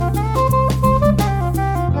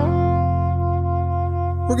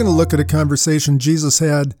going to look at a conversation Jesus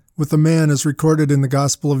had with a man as recorded in the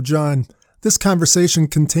Gospel of John. This conversation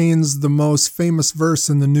contains the most famous verse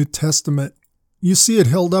in the New Testament. You see it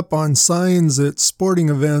held up on signs at sporting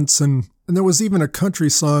events, and there was even a country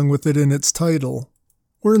song with it in its title.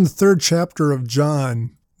 We're in the 3rd chapter of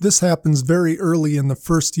John. This happens very early in the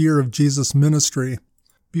first year of Jesus' ministry.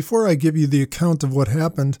 Before I give you the account of what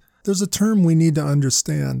happened, there's a term we need to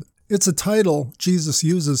understand. It's a title Jesus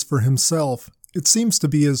uses for himself. It seems to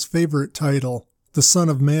be his favorite title, the Son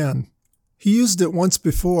of Man. He used it once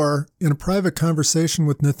before in a private conversation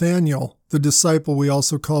with Nathanael, the disciple we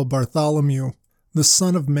also call Bartholomew. The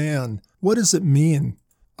Son of Man. What does it mean?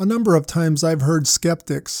 A number of times I've heard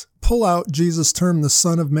skeptics pull out Jesus' term, the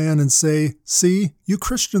Son of Man, and say, "See, you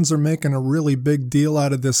Christians are making a really big deal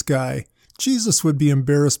out of this guy. Jesus would be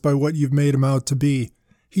embarrassed by what you've made him out to be."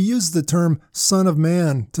 He used the term Son of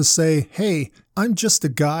Man to say, hey, I'm just a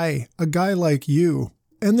guy like you.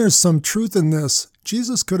 And there's some truth in this.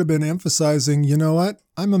 Jesus could have been emphasizing, you know what?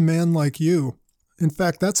 I'm a man like you. In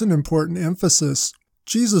fact, that's an important emphasis.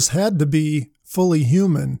 Jesus had to be fully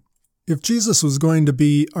human. If Jesus was going to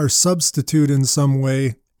be our substitute in some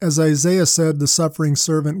way, as Isaiah said the suffering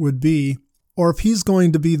servant would be, or if he's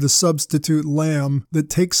going to be the substitute lamb that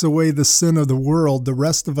takes away the sin of the world, the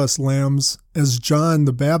rest of us lambs, as John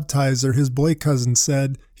the baptizer, his boy cousin,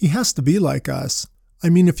 said, he has to be like us. I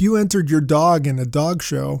mean, if you entered your dog in a dog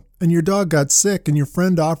show, and your dog got sick and your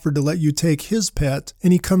friend offered to let you take his pet,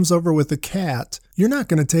 and he comes over with a cat, you're not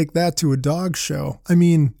going to take that to a dog show. I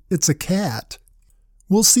mean, it's a cat.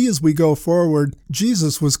 We'll see as we go forward,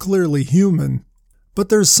 Jesus was clearly human. But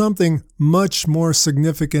there's something much more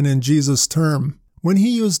significant in Jesus' term. When he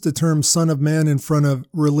used the term Son of Man in front of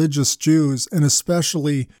religious Jews, and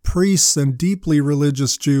especially priests and deeply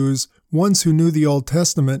religious Jews, ones who knew the Old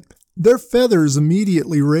Testament, their feathers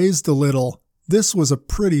immediately raised a little. This was a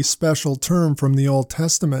pretty special term from the Old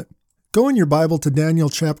Testament. Go in your Bible to Daniel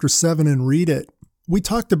chapter 7 and read it. We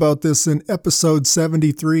talked about this in episode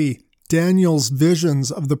 73, Daniel's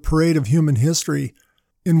visions of the parade of human history.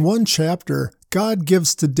 In one chapter, God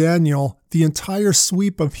gives to Daniel the entire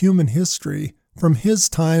sweep of human history from his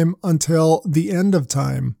time until the end of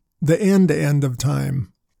time, the end of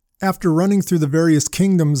time. After running through the various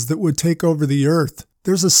kingdoms that would take over the earth,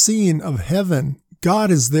 there's a scene of heaven. God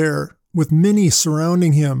is there with many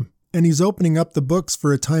surrounding him, and he's opening up the books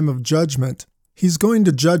for a time of judgment. He's going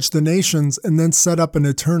to judge the nations and then set up an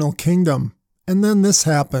eternal kingdom. And then this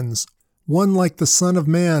happens. One like the Son of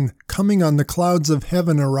Man coming on the clouds of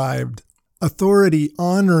heaven arrived. Authority,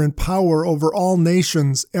 honor, and power over all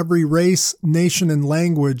nations, every race, nation, and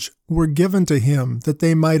language were given to him that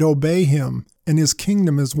they might obey him, and his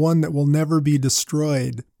kingdom is one that will never be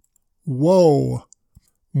destroyed. Whoa!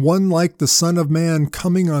 One like the Son of Man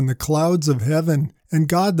coming on the clouds of heaven, and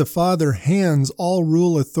God the Father hands all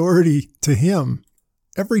rule authority to him.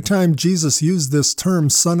 Every time Jesus used this term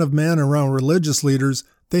Son of Man around religious leaders,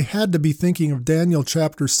 they had to be thinking of Daniel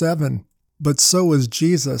chapter 7. But so is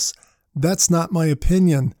Jesus. That's not my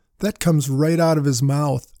opinion. That comes right out of his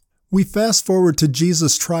mouth. We fast forward to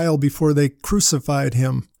Jesus' trial before they crucified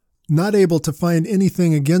him. Not able to find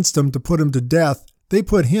anything against him to put him to death, they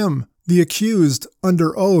put him, the accused,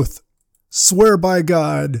 under oath. Swear by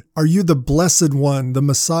God, are you the blessed one, the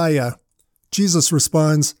Messiah? Jesus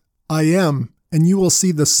responds, I am, and you will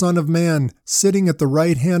see the Son of Man sitting at the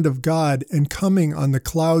right hand of God and coming on the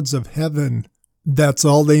clouds of heaven. That's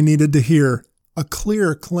all they needed to hear. A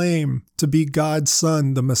clear claim to be God's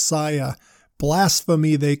Son, the Messiah.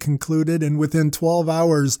 Blasphemy, they concluded, and within 12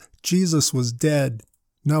 hours, Jesus was dead.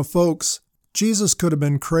 Now, folks, Jesus could have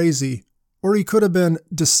been crazy, or he could have been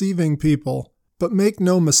deceiving people, but make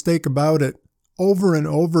no mistake about it. Over and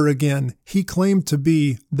over again, he claimed to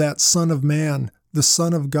be that Son of Man, the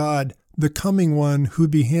Son of God, the coming one who'd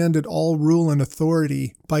be handed all rule and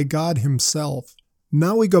authority by God himself.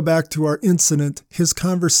 Now we go back to our incident, his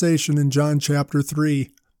conversation in John chapter 3.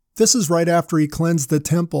 This is right after he cleansed the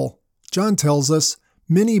temple. John tells us,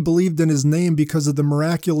 many believed in his name because of the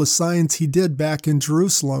miraculous signs he did back in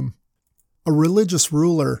Jerusalem. A religious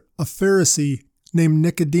ruler, a Pharisee named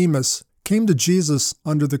Nicodemus, came to Jesus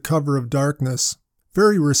under the cover of darkness.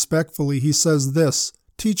 Very respectfully, he says this,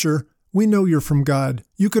 Teacher, we know you're from God.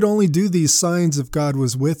 You could only do these signs if God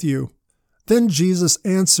was with you. Then Jesus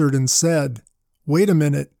answered and said, Wait a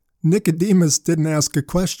minute, Nicodemus didn't ask a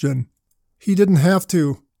question. He didn't have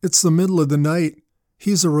to. It's the middle of the night.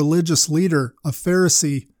 He's a religious leader, a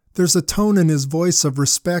Pharisee. There's a tone in his voice of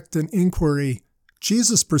respect and inquiry.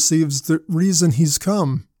 Jesus perceives the reason he's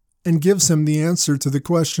come and gives him the answer to the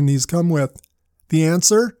question he's come with. The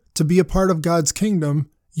answer? To be a part of God's kingdom,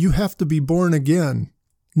 you have to be born again.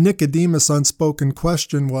 Nicodemus' unspoken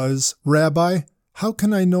question was, "Rabbi, how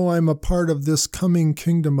can I know I'm a part of this coming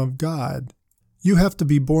kingdom of God?" "You have to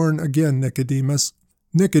be born again, Nicodemus."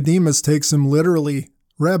 Nicodemus takes him literally.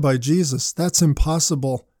 "Rabbi Jesus, that's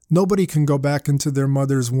impossible. Nobody can go back into their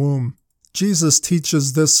mother's womb." Jesus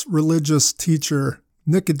teaches this religious teacher,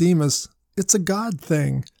 "Nicodemus, it's a God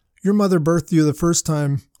thing. Your mother birthed you the first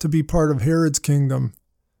time to be part of Herod's kingdom.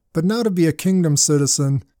 But now to be a kingdom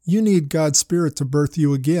citizen, you need God's Spirit to birth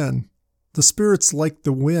you again. The Spirit's like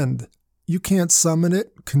the wind. You can't summon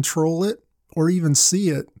it, control it, or even see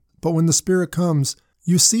it. But when the Spirit comes,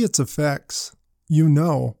 you see its effects. You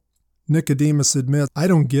know." Nicodemus admits, "I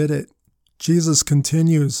don't get it." Jesus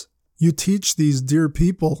continues, "You teach these dear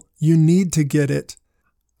people. You need to get it."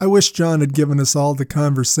 I wish John had given us all the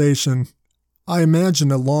conversation. I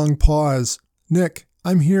imagine a long pause. "Nick,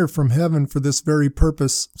 I'm here from heaven for this very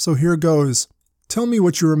purpose, so here goes. Tell me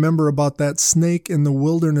what you remember about that snake in the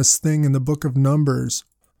wilderness thing in the book of Numbers."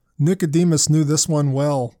 Nicodemus knew this one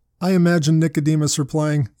well. I imagine Nicodemus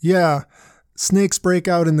replying, "Yeah, snakes break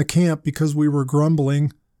out in the camp because we were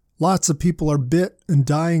grumbling. Lots of people are bit and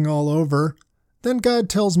dying all over. Then God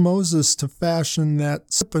tells Moses to fashion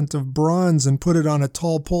that serpent of bronze and put it on a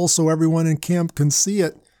tall pole so everyone in camp can see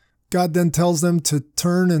it. God then tells them to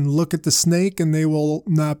turn and look at the snake and they will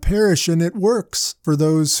not perish, and it works for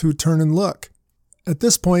those who turn and look." At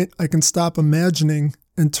this point, I can stop imagining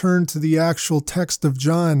and turn to the actual text of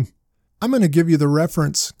John. I'm going to give you the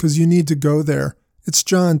reference because you need to go there. It's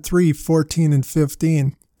John 3:14 and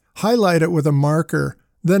 15. Highlight it with a marker,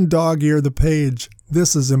 then dog-ear the page.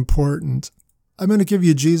 This is important. I'm going to give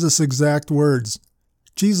you Jesus' exact words.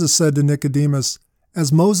 Jesus said to Nicodemus,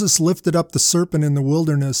 "As Moses lifted up the serpent in the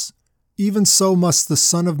wilderness, even so must the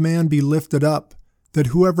Son of Man be lifted up, that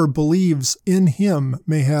whoever believes in him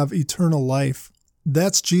may have eternal life."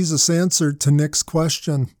 That's Jesus' answer to Nick's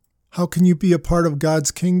question. How can you be a part of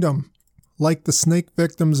God's kingdom? Like the snake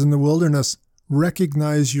victims in the wilderness,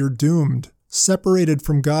 recognize you're doomed, separated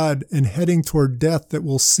from God and heading toward death that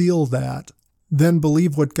will seal that. Then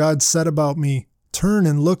believe what God said about me. Turn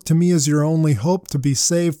and look to me as your only hope to be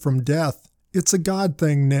saved from death. It's a God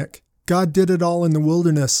thing, Nick. God did it all in the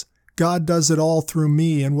wilderness. God does it all through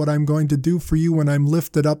me and what I'm going to do for you when I'm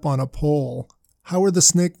lifted up on a pole. How are the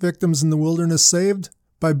snake victims in the wilderness saved?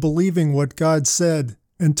 By believing what God said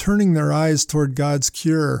and turning their eyes toward God's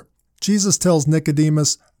cure. Jesus tells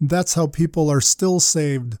Nicodemus that's how people are still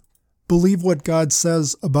saved. Believe what God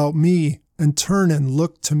says about me and turn and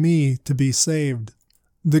look to me to be saved.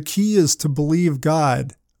 The key is to believe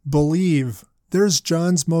God. Believe. There's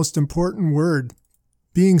John's most important word.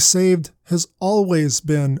 Being saved has always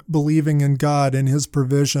been believing in God and His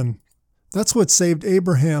provision. That's what saved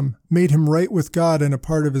Abraham, made him right with God and a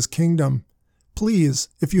part of His kingdom. Please,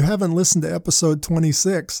 if you haven't listened to episode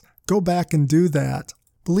 26, go back and do that.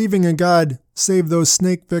 Believing in God saved those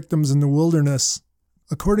snake victims in the wilderness.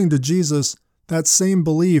 According to Jesus, that same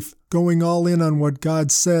belief, going all in on what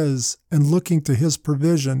God says and looking to His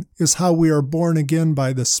provision, is how we are born again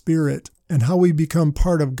by the Spirit and how we become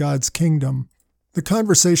part of God's kingdom. The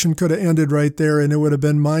conversation could have ended right there and it would have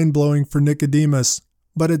been mind-blowing for Nicodemus,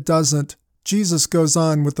 but it doesn't. Jesus goes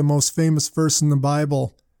on with the most famous verse in the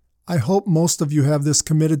Bible. I hope most of you have this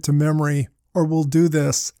committed to memory, or will do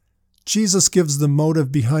this. Jesus gives the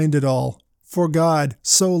motive behind it all. For God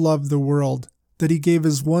so loved the world, that He gave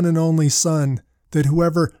His one and only Son, that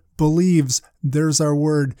whoever believes, there's our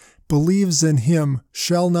word, believes in Him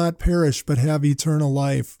shall not perish but have eternal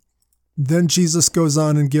life. Then Jesus goes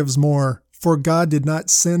on and gives more. For God did not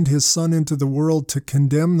send His Son into the world to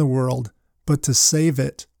condemn the world, but to save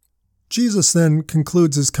it. Jesus then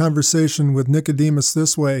concludes his conversation with Nicodemus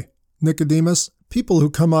this way. Nicodemus, people who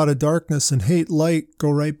come out of darkness and hate light go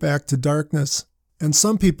right back to darkness. And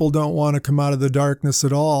some people don't want to come out of the darkness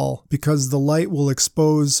at all because the light will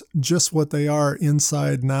expose just what they are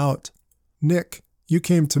inside and out. Nick, you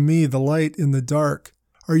came to me, the light in the dark.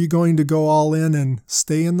 Are you going to go all in and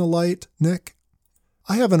stay in the light, Nick?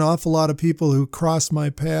 I have an awful lot of people who cross my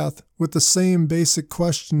path with the same basic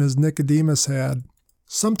question as Nicodemus had.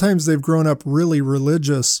 Sometimes they've grown up really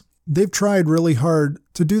religious. They've tried really hard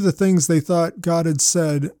to do the things they thought God had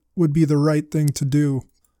said would be the right thing to do.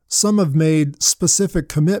 Some have made specific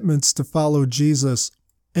commitments to follow Jesus,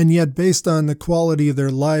 and yet based on the quality of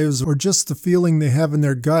their lives or just the feeling they have in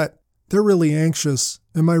their gut, they're really anxious.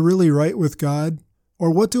 Am I really right with God?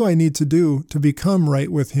 Or what do I need to do to become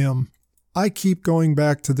right with Him? I keep going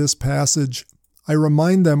back to this passage. I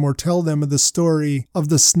remind them or tell them of the story of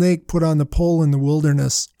the snake put on the pole in the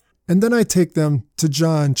wilderness. And then I take them to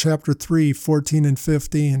John chapter 3, 14 and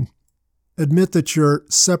 15. Admit that you're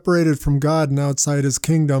separated from God and outside His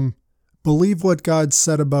kingdom. Believe what God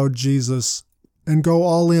said about Jesus, and go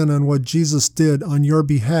all in on what Jesus did on your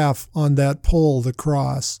behalf on that pole, the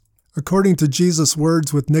cross. According to Jesus'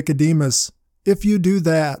 words with Nicodemus, if you do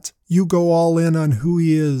that, you go all in on who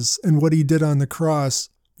He is and what He did on the cross.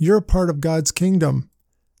 You're a part of God's kingdom.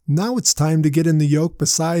 Now it's time to get in the yoke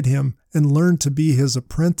beside Him and learn to be His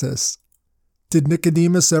apprentice. Did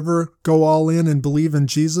Nicodemus ever go all in and believe in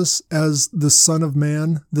Jesus as the Son of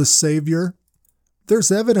Man, the Savior? There's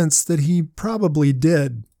evidence that he probably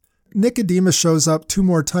did. Nicodemus shows up 2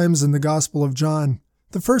 more times in the Gospel of John.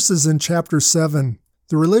 The first is in chapter 7.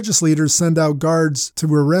 The religious leaders send out guards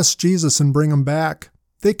to arrest Jesus and bring him back.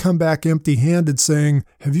 They come back empty-handed saying,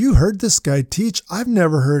 "Have you heard this guy teach? I've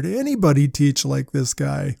never heard anybody teach like this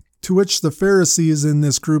guy." To which the Pharisees in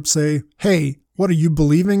this group say, "Hey, what are you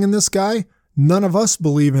believing in this guy? None of us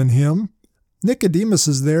believe in him." Nicodemus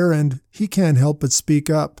is there and he can't help but speak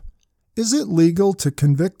up. Is it legal to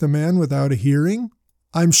convict a man without a hearing?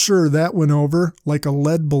 I'm sure that went over like a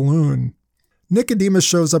lead balloon. Nicodemus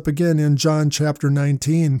shows up again in John chapter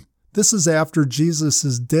 19. This is after Jesus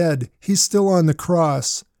is dead. He's still on the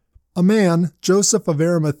cross. A man, Joseph of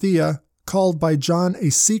Arimathea, called by John a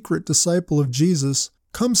secret disciple of Jesus,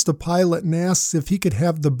 comes to Pilate and asks if he could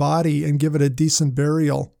have the body and give it a decent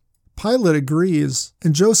burial. Pilate agrees,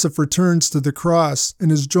 and Joseph returns to the cross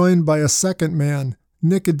and is joined by a second man,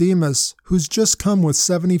 Nicodemus, who's just come with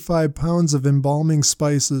 75 pounds of embalming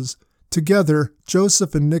spices. Together,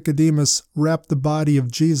 Joseph and Nicodemus wrap the body of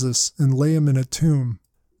Jesus and lay him in a tomb.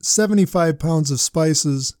 75 pounds of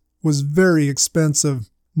spices was very expensive,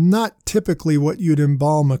 not typically what you'd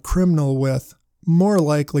embalm a criminal with, more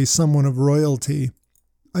likely someone of royalty.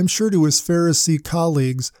 I'm sure to his Pharisee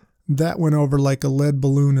colleagues, that went over like a lead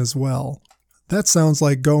balloon as well. That sounds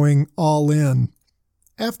like going all in.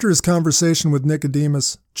 After his conversation with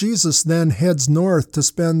Nicodemus, Jesus then heads north to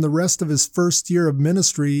spend the rest of his first year of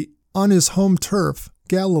ministry on his home turf,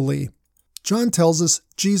 Galilee. John tells us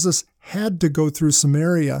Jesus had to go through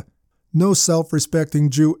Samaria. No self-respecting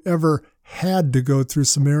Jew ever had to go through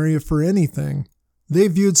Samaria for anything. They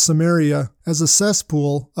viewed Samaria as a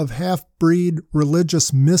cesspool of half-breed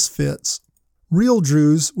religious misfits. Real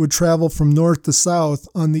Jews would travel from north to south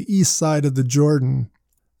on the east side of the Jordan.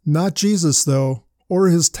 Not Jesus, though, or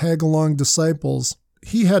his tag-along disciples.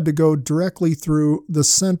 He had to go directly through the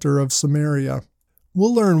center of Samaria.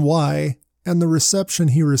 We'll learn why and the reception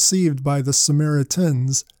he received by the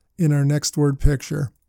Samaritans in our next word picture.